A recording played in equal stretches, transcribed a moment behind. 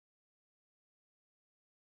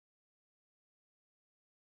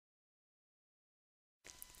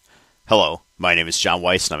Hello, my name is John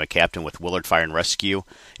Weiss and I'm a captain with Willard Fire and Rescue,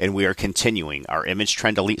 and we are continuing our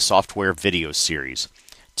ImageTrend Elite software video series.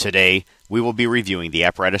 Today, we will be reviewing the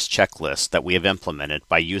Apparatus checklist that we have implemented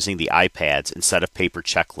by using the iPads instead of paper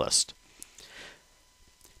checklist.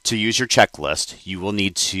 To use your checklist, you will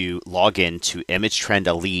need to log in to ImageTrend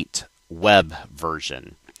Elite web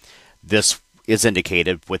version. This is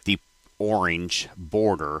indicated with the orange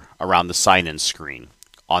border around the sign-in screen.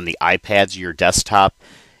 On the iPads or your desktop,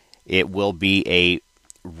 it will be a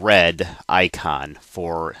red icon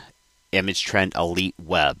for ImageTrend Elite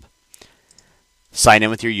Web. Sign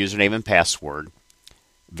in with your username and password.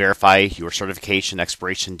 Verify your certification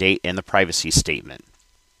expiration date and the privacy statement.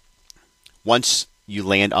 Once you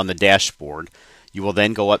land on the dashboard, you will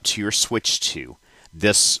then go up to your switch to.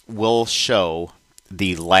 This will show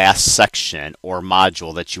the last section or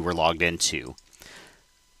module that you were logged into.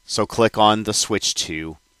 So click on the switch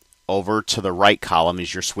to. Over to the right column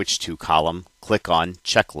is your switch to column. Click on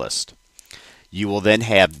checklist. You will then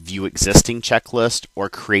have view existing checklist or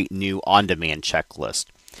create new on-demand checklist.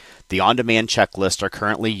 The on-demand checklists are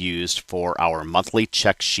currently used for our monthly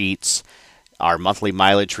check sheets, our monthly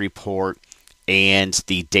mileage report, and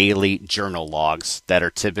the daily journal logs that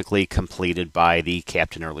are typically completed by the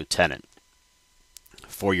captain or lieutenant.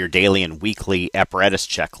 For your daily and weekly apparatus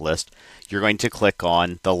checklist, you're going to click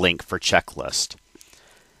on the link for checklist.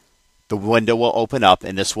 The window will open up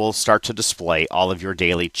and this will start to display all of your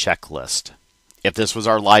daily checklist. If this was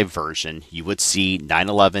our live version, you would see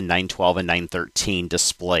 9/11, 9/12, and 9/13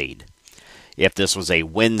 displayed. If this was a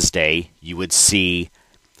Wednesday, you would see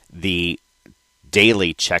the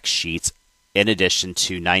daily check sheets in addition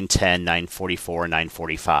to 9/10, 9/44, and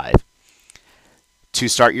 9/45. To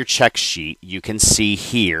start your check sheet, you can see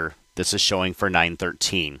here, this is showing for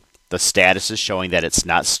 9/13. The status is showing that it's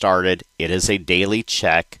not started. It is a daily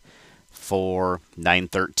check for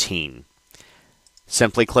 9/13.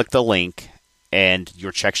 Simply click the link and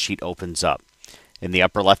your check sheet opens up. In the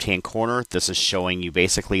upper left hand corner, this is showing you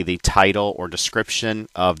basically the title or description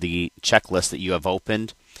of the checklist that you have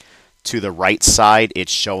opened. To the right side,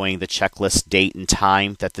 it's showing the checklist date and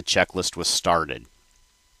time that the checklist was started.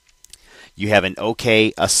 You have an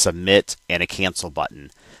OK, a submit, and a cancel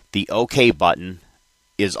button. The OK button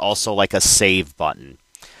is also like a save button.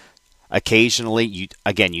 Occasionally,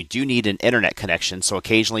 you do need an internet connection, so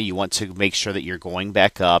occasionally you want to make sure that you're going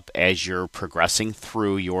back up as you're progressing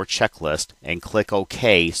through your checklist and click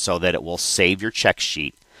OK so that it will save your check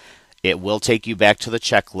sheet. It will take you back to the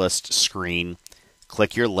checklist screen.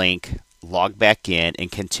 Click your link, log back in,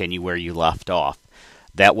 and continue where you left off.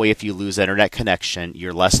 That way, if you lose internet connection,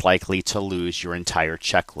 you're less likely to lose your entire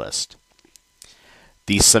checklist.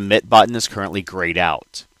 The submit button is currently grayed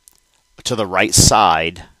out. To the right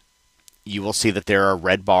side, you will see that there are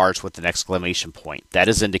red bars with an exclamation point. That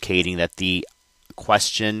is indicating that the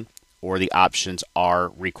question or the options are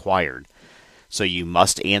required. So you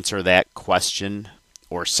must answer that question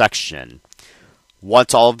or section.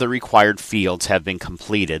 Once all of the required fields have been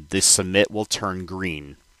completed, the submit will turn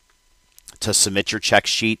green. To submit your check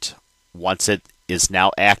sheet, once it is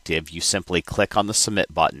now active, you simply click on the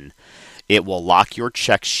submit button. It will lock your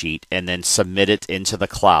check sheet and then submit it into the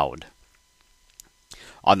cloud.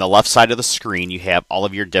 On the left side of the screen, you have all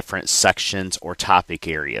of your different sections or topic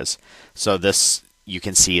areas. So this, you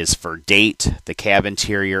can see, is for date, the cab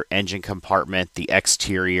interior, engine compartment, the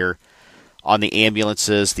exterior. On the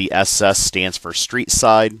ambulances, the SS stands for street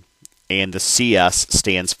side, and the CS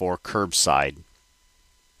stands for curbside.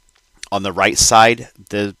 On the right side,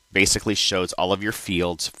 this basically shows all of your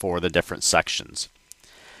fields for the different sections.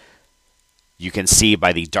 You can see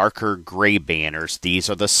by the darker gray banners,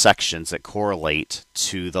 these are the sections that correlate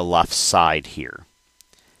to the left side here.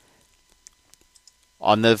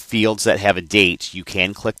 On the fields that have a date, you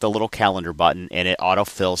can click the little calendar button and it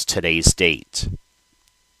autofills today's date.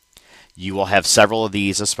 You will have several of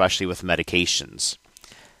these, especially with medications.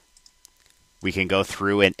 We can go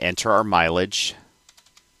through and enter our mileage.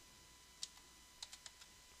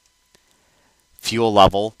 Fuel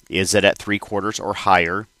level, is it at 3/4 or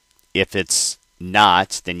higher? If it's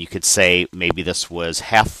not, then you could say maybe this was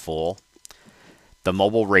half full. The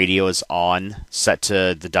mobile radio is on, set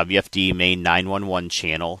to the WFD main 911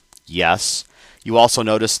 channel. Yes. You also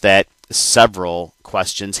notice that several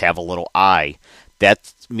questions have a little I.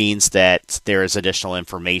 That means that there is additional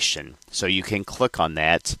information. So you can click on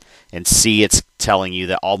that and see it's telling you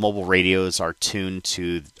that all mobile radios are tuned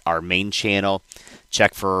to our main channel.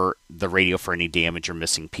 Check for the radio for any damage or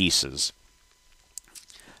missing pieces.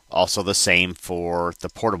 Also the same for the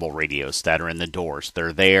portable radios that are in the doors.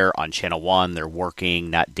 They're there on channel 1, they're working,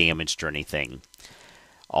 not damaged or anything.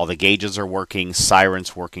 All the gauges are working,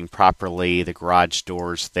 sirens working properly, the garage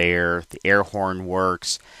door's there, the air horn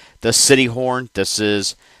works. The city horn, this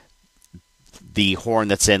is the horn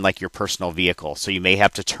that's in like your personal vehicle. So you may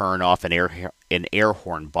have to turn off an air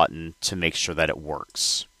horn button to make sure that it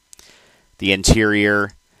works. The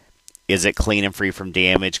interior, is it clean and free from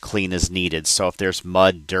damage? Clean as needed. So if there's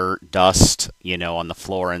mud, dirt, dust, on the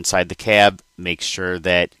floor inside the cab, make sure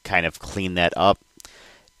that kind of clean that up.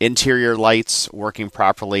 Interior lights working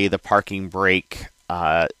properly, the parking brake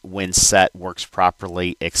when set works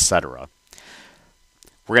properly, etc.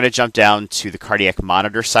 We're going to jump down to the cardiac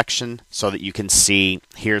monitor section so that you can see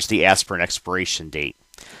here's the aspirin expiration date.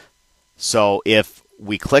 So if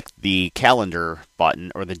we click the calendar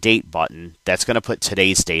button or the date button, that's going to put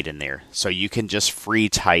today's date in there. So you can just free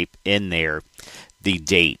type in there the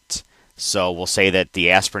date. So we'll say that the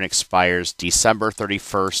aspirin expires December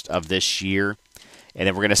 31st of this year. And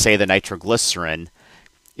then we're going to say the nitroglycerin.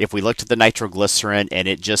 If we looked at the nitroglycerin and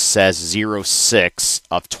it just says 06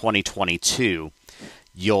 of 2022,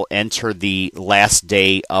 you'll enter the last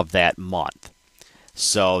day of that month.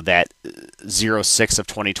 So that 06 of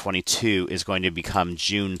 2022 is going to become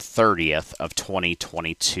June 30th of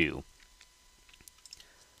 2022.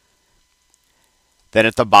 Then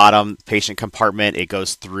at the bottom, patient compartment, it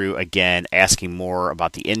goes through again asking more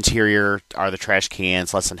about the interior. Are the trash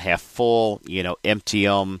cans less than half full? Empty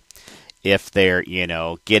them. If they're,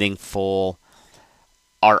 getting full,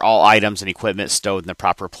 are all items and equipment stowed in the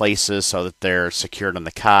proper places so that they're secured on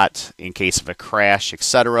the cot in case of a crash,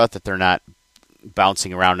 etc., that they're not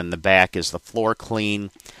bouncing around in the back? Is the floor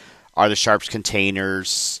clean? Are the sharps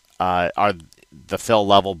containers, are the fill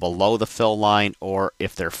level below the fill line, or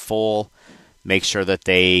if they're full, make sure that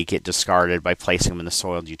they get discarded by placing them in the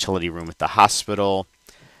soiled utility room at the hospital.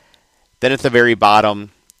 Then at the very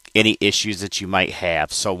bottom, any issues that you might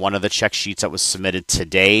have. So one of the check sheets that was submitted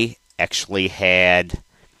today actually had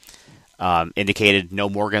indicated no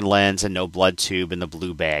Morgan lens and no blood tube in the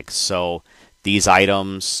blue bag. So these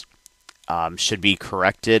items should be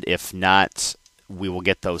corrected. If not, we will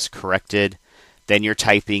get those corrected. Then you're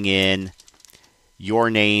typing in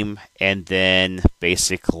your name, and then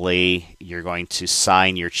basically you're going to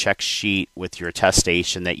sign your check sheet with your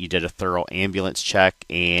attestation that you did a thorough ambulance check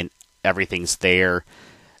and everything's there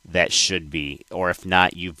that should be, or if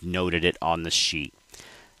not, you've noted it on the sheet.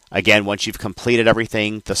 Again, once you've completed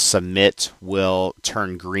everything, the submit will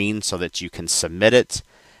turn green so that you can submit it.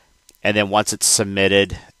 And then once it's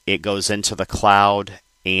submitted, it goes into the cloud,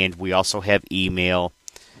 and we also have email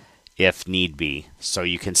if need be. So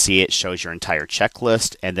you can see it shows your entire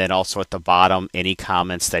checklist, and then also at the bottom, any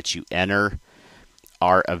comments that you enter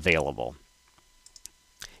are available.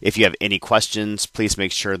 If you have any questions, please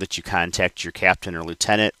make sure that you contact your captain or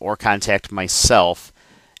lieutenant or contact myself,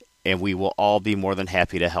 and we will all be more than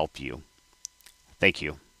happy to help you. Thank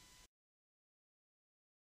you.